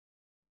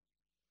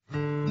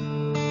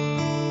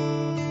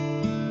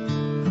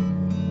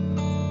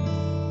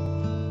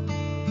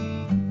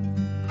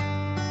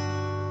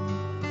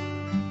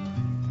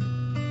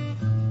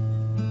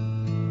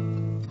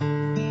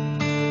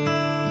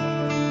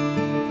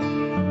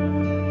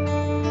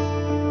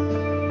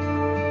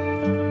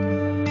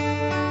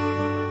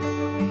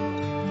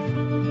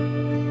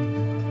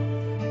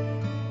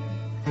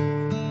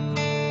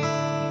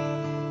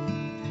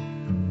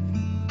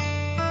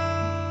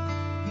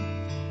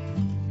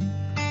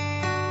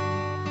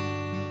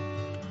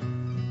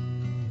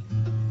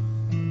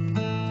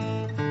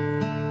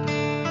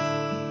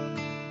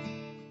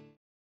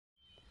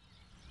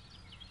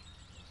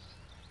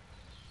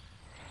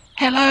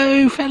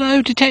Hello,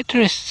 fellow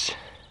detectorists.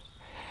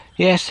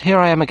 Yes, here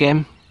I am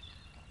again,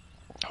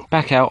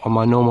 back out on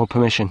my normal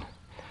permission.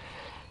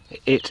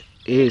 It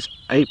is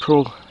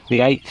April the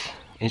 8th,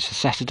 it's a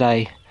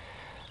Saturday.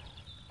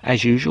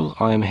 As usual,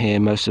 I am here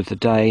most of the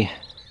day,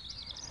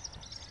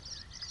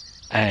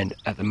 and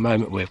at the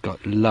moment we've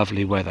got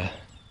lovely weather.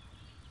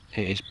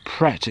 It is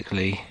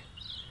practically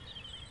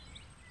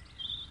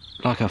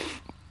like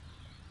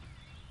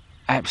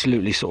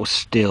absolutely sort of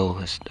still.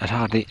 There's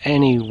hardly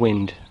any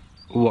wind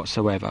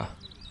whatsoever.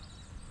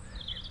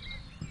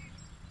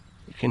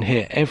 You can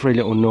hear every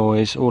little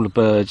noise, all the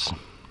birds.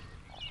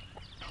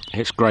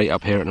 It's great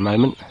up here at the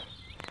moment,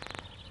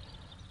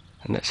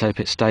 and let's hope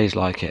it stays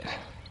like it.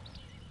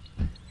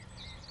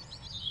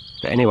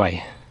 But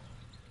anyway,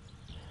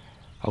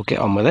 I'll get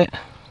on with it,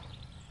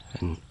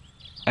 and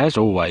as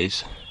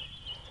always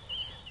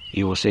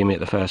you will see me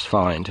at the first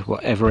find,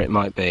 whatever it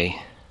might be.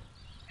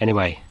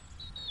 Anyway,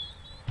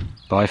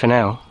 bye for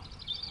now.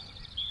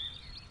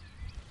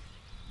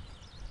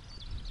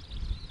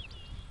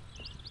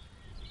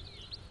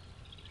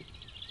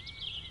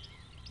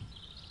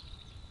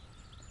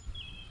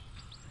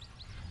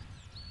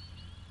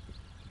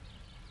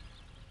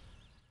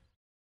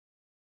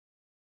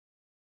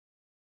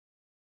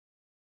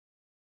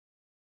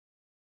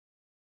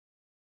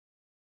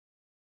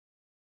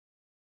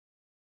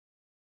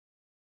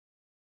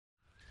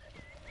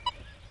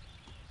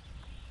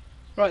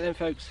 Right then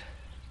folks,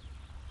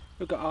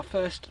 we've got our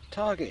first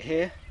target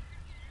here,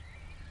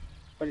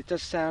 but it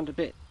does sound a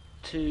bit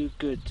too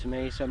good to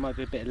me, so it might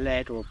be a bit of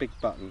lead or a big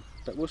button,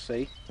 but we'll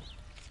see.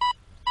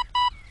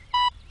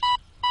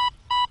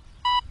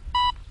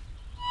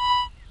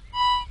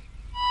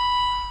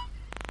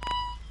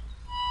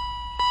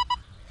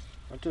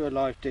 I'll do a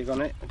live dig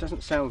on it. It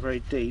doesn't sound very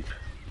deep.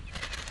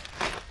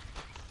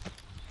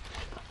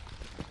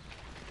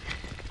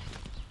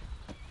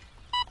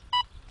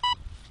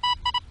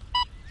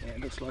 Yeah, it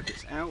looks like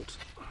it's out.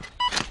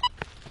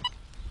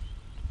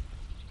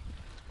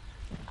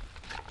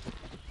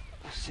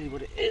 Let's see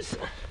what it is.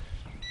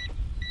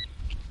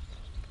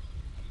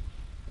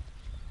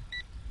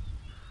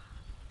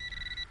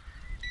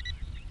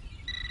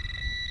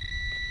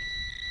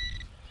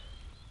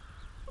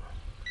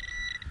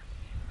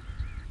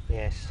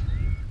 Yes.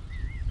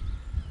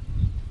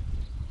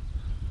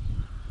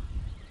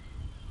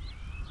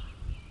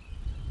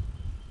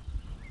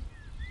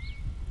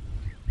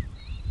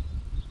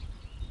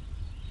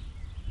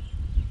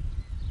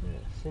 Yeah,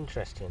 it's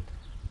interesting.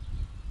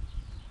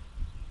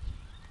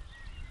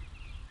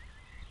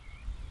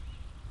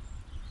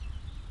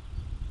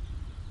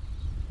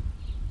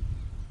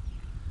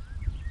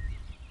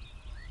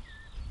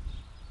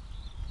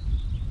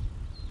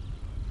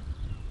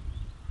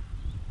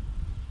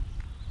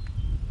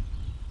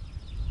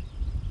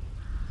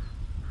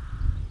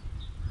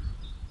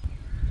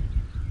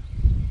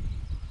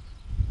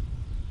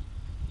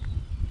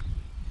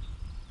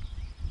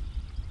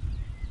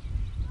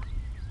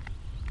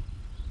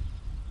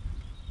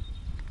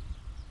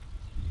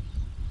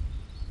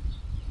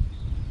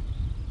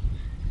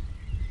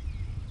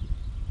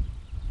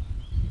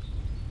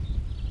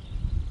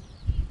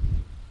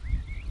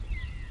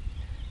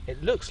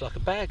 It looks like a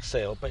bag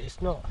seal, but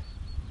it's not.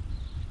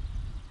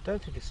 I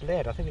don't think it's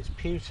lead, I think it's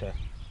pewter.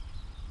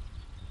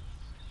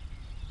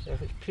 So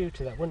if it's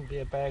pewter, that wouldn't be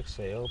a bag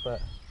seal,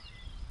 but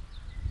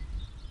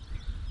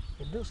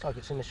it looks like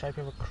it's in the shape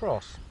of a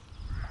cross.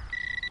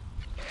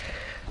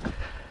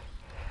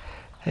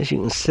 As you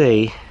can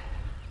see,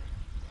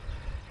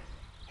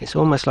 it's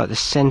almost like the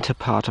centre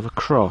part of a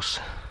cross.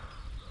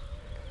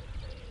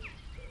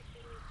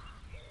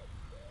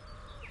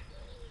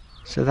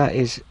 So that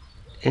is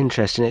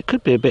interesting. It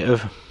could be a bit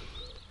of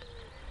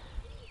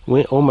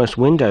almost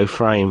window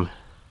frame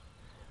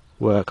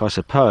work, I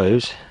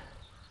suppose.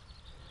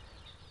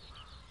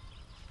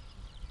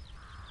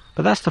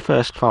 But that's the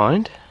first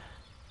find.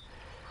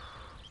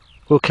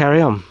 We'll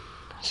carry on.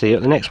 See you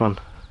at the next one.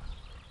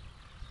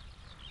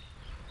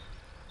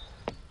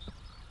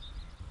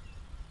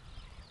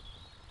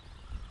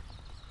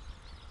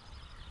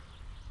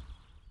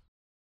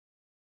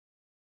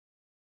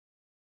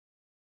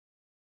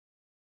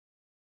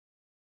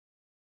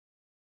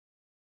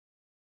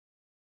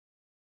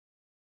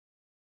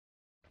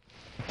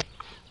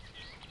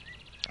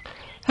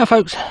 Now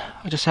folks,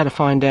 I just had a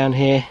find down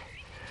here,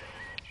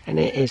 and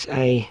it is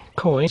a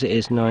coin. It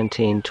is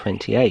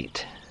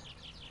 1928.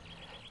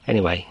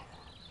 Anyway,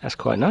 that's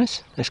quite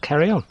nice. Let's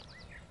carry on.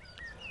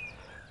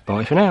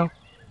 Bye for now.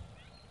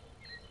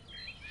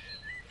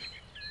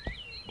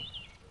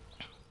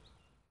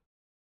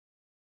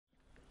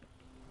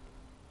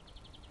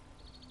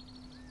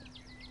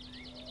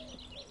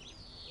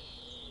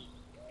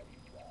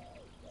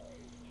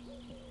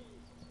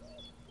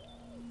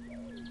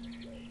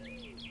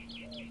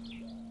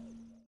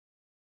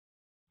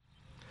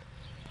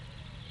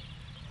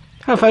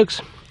 Hello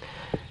folks,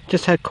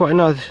 just had quite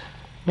a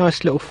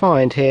nice little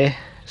find here.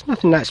 It's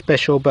nothing that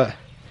special, but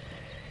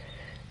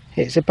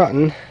it's a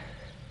button.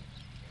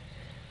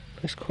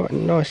 It's quite a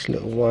nice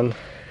little one.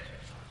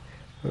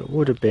 It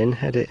would have been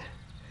had it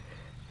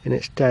in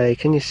its day.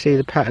 Can you see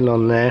the pattern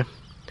on there?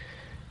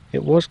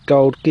 It was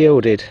gold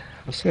gilded.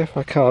 I'll see if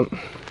I can't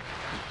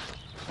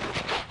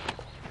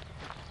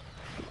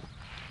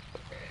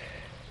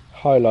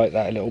highlight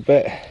that a little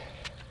bit.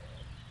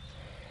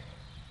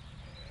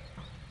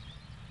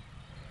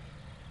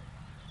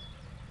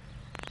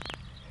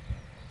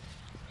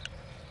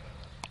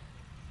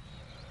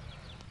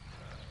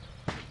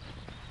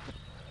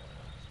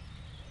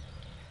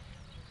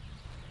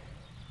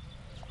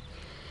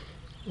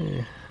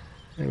 Yeah,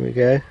 there we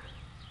go.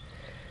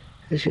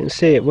 As you can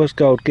see, it was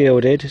gold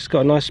gilded. It's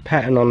got a nice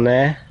pattern on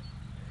there.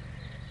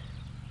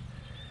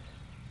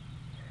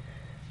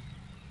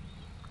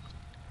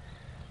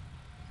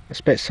 I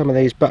expect some of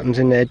these buttons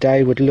in their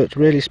day would look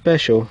really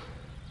special.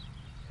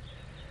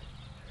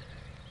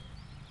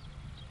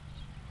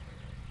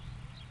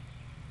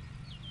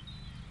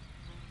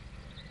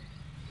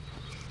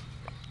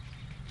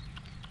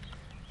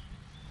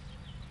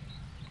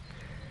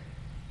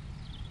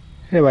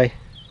 Anyway,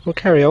 we'll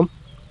carry on.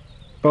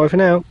 Bye for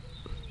now.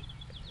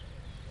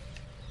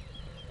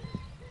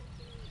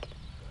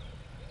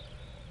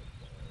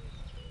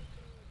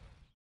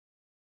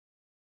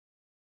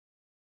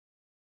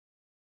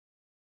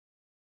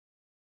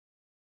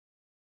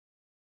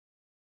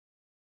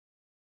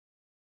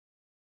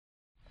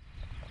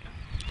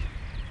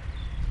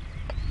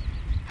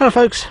 Hello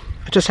folks,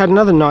 I just had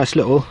another nice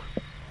little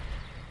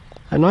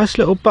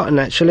button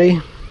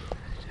actually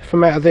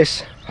from out of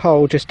this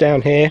hole just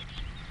down here.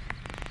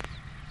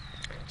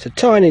 It's a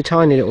tiny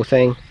little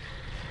thing,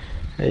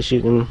 as you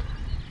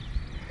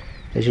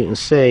can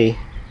see.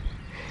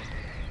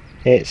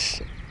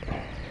 It's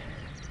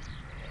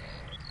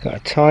got a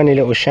tiny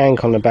little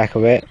shank on the back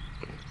of it,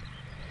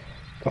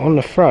 but on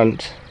the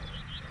front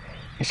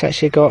it's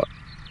actually got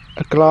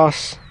a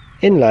glass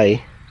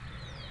inlay.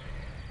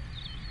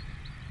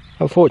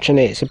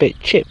 Unfortunately it's a bit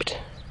chipped,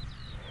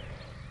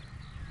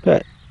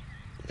 but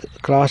the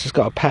glass has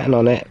got a pattern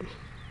on it.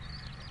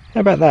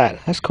 How about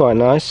that? That's quite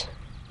nice.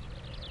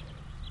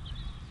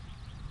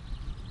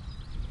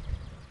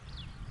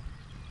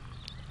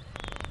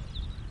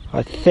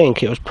 I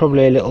think it was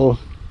probably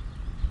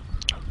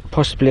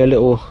possibly a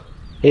little,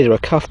 either a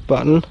cuff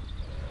button,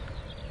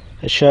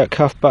 a shirt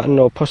cuff button,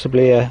 or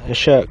possibly a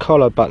shirt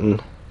collar button.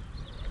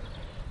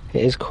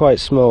 It is quite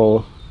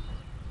small.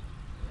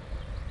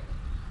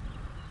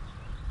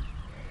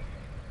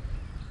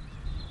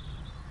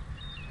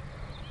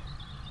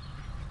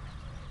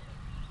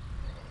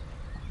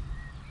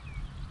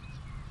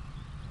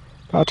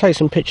 I'll take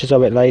some pictures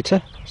of it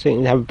later so you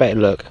can have a better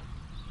look.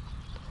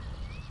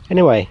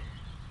 Anyway,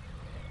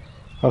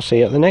 I'll see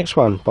you at the next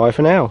one. Bye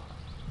for now.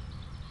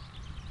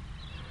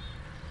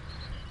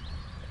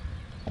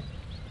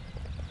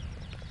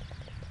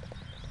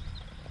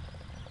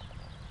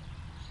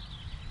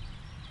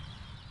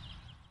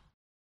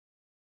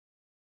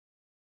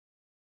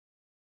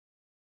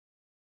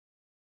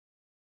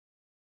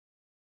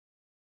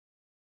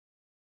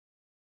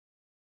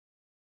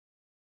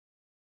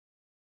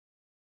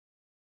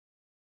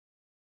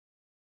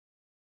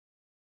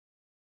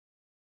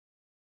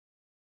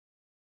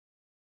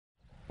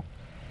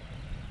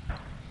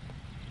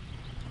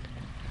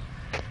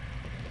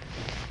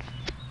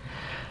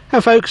 Hello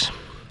folks,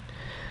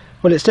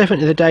 well it's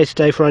definitely the day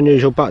today for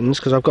unusual buttons,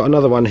 because I've got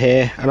another one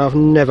here and I've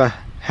never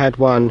had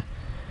one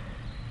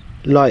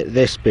like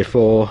this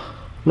before,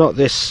 not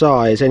this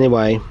size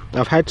anyway.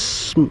 I've had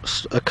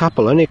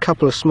only a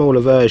couple of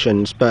smaller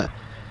versions, but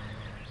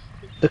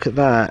look at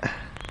that.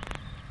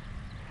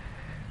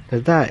 Now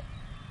that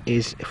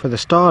is, for the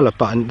style of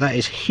button, that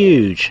is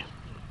huge.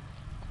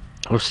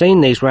 I've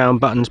seen these round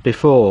buttons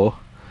before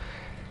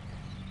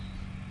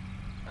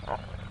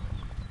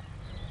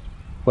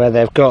where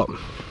they've got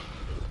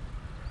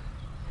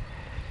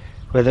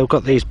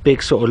these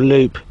big sort of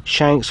loop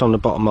shanks on the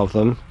bottom of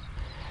them,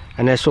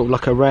 and they're sort of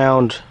like a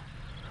round,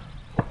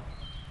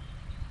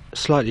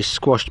 slightly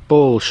squashed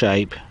ball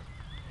shape.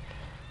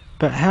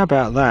 But how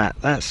about that?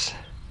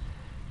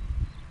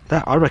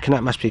 I reckon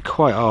that must be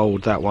quite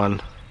old, that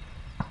one.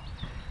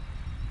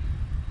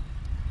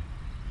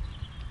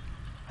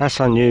 That's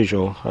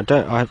unusual.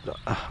 I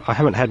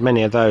haven't had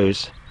many of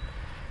those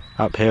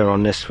up here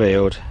on this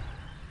field.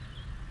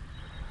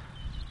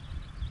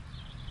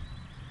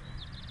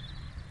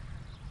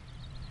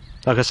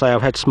 Like I say,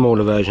 I've had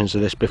smaller versions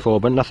of this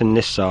before, but nothing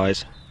this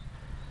size.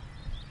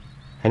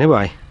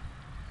 Anyway,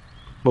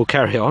 we'll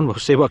carry on. We'll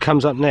see what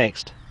comes up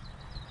next.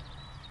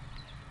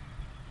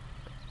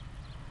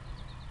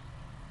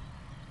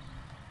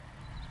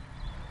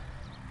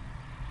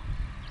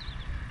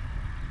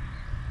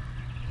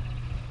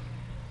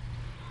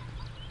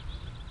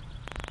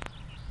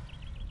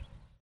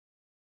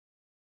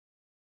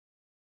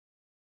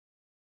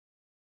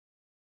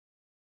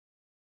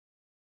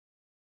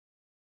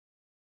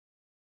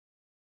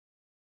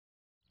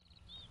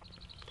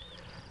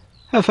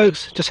 Hello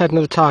folks, just had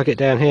another target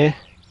down here,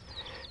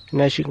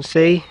 and as you can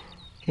see,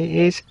 it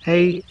is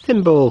a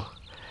thimble.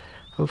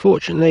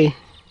 Unfortunately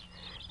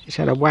it's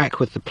had a whack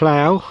with the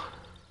plough,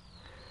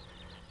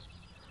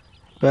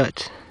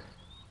 but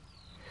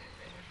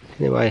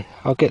Anyway,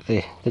 I'll get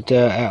the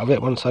dirt out of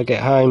it once I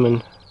get home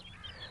and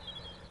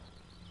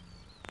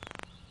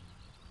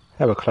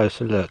have a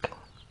closer look.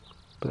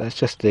 But that's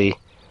just the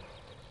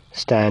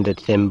standard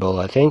thimble,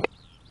 I think.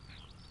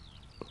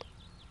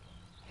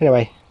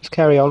 Anyway, let's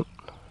carry on.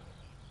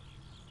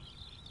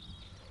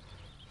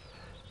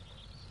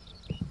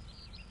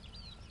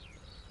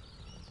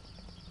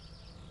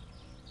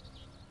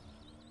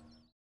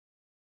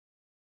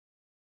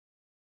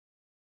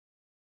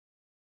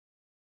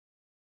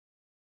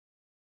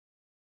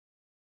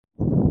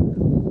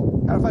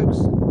 Hello folks,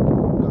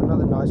 got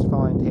another nice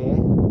find here,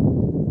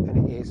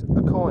 and it is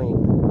a coin.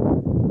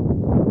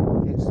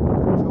 It's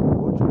not a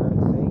George, I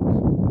don't think.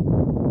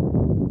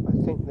 I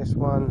think this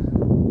one.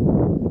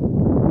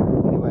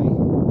 Anyway,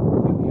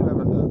 you have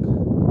a look.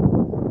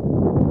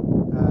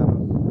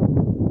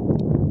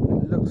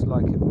 It looks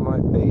like it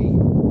might be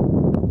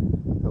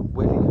a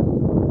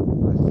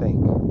William, I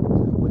think.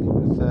 Is it a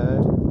William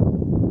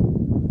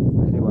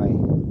III? Anyway,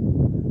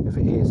 if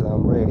it is,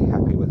 I'm really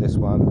happy with this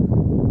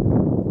one.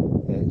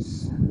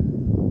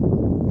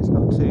 It's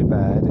not too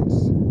bad.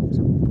 It's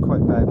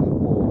quite badly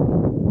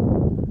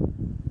worn,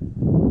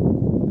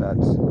 but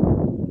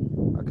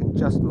I can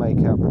just make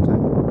out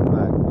protecting the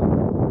back.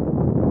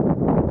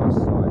 This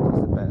side is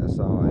the better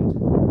side.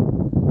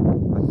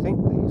 I think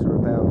these are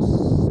about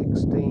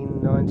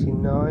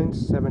 1699,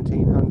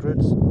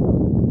 1700s.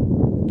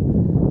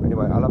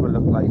 Anyway, I'll have a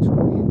look later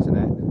on the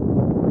internet,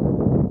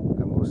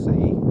 and we'll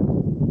see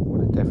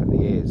what it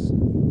definitely is.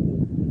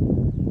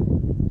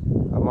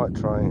 I might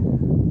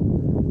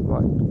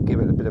give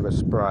it a bit of a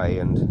spray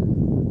and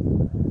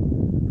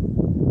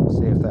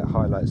see if that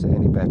highlights it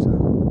any better.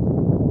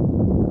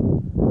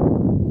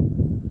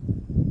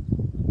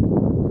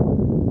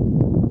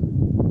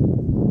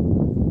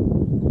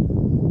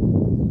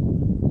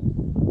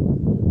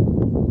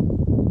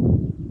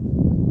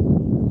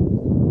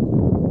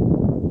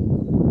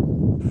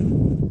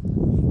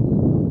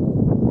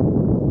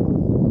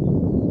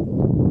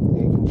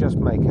 You can just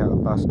make out a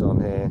bust on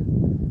here.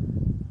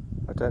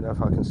 I don't know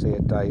if I can see a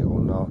date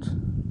or not.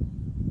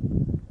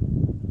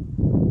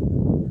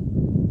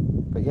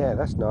 But yeah,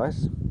 that's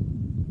nice.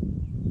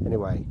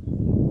 Anyway,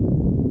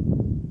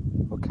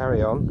 we'll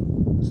carry on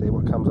and see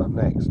what comes up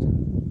next.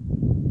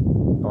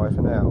 Bye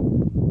for now.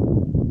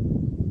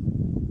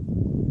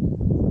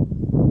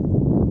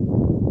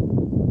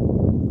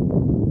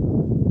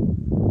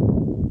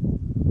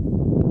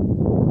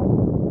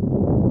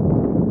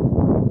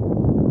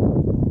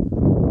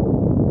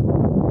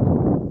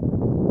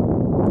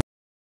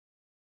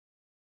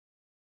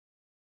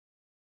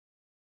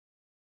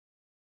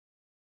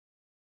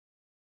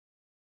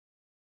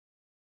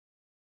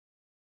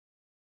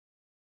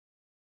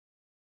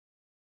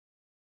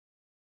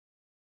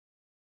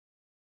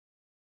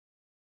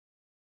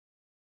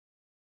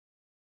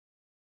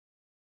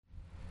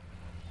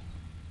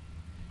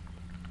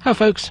 Hi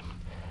folks,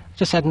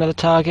 just had another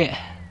target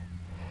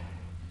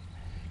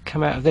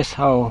come out of this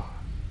hole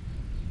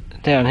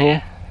down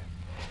here,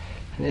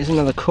 and there's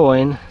another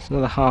coin. It's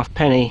another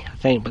halfpenny, I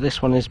think, but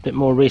this one is a bit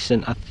more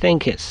recent. I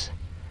think it's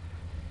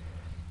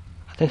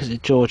a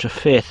George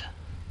V.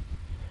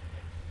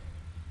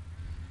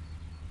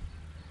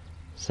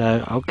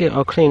 So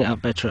I'll clean it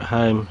up better at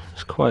home.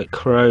 It's quite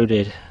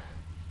corroded.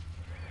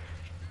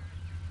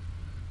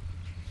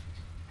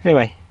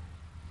 Anyway,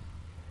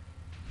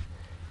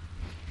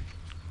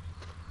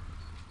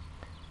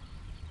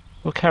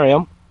 we'll carry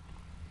on.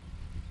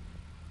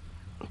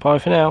 Bye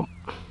for now.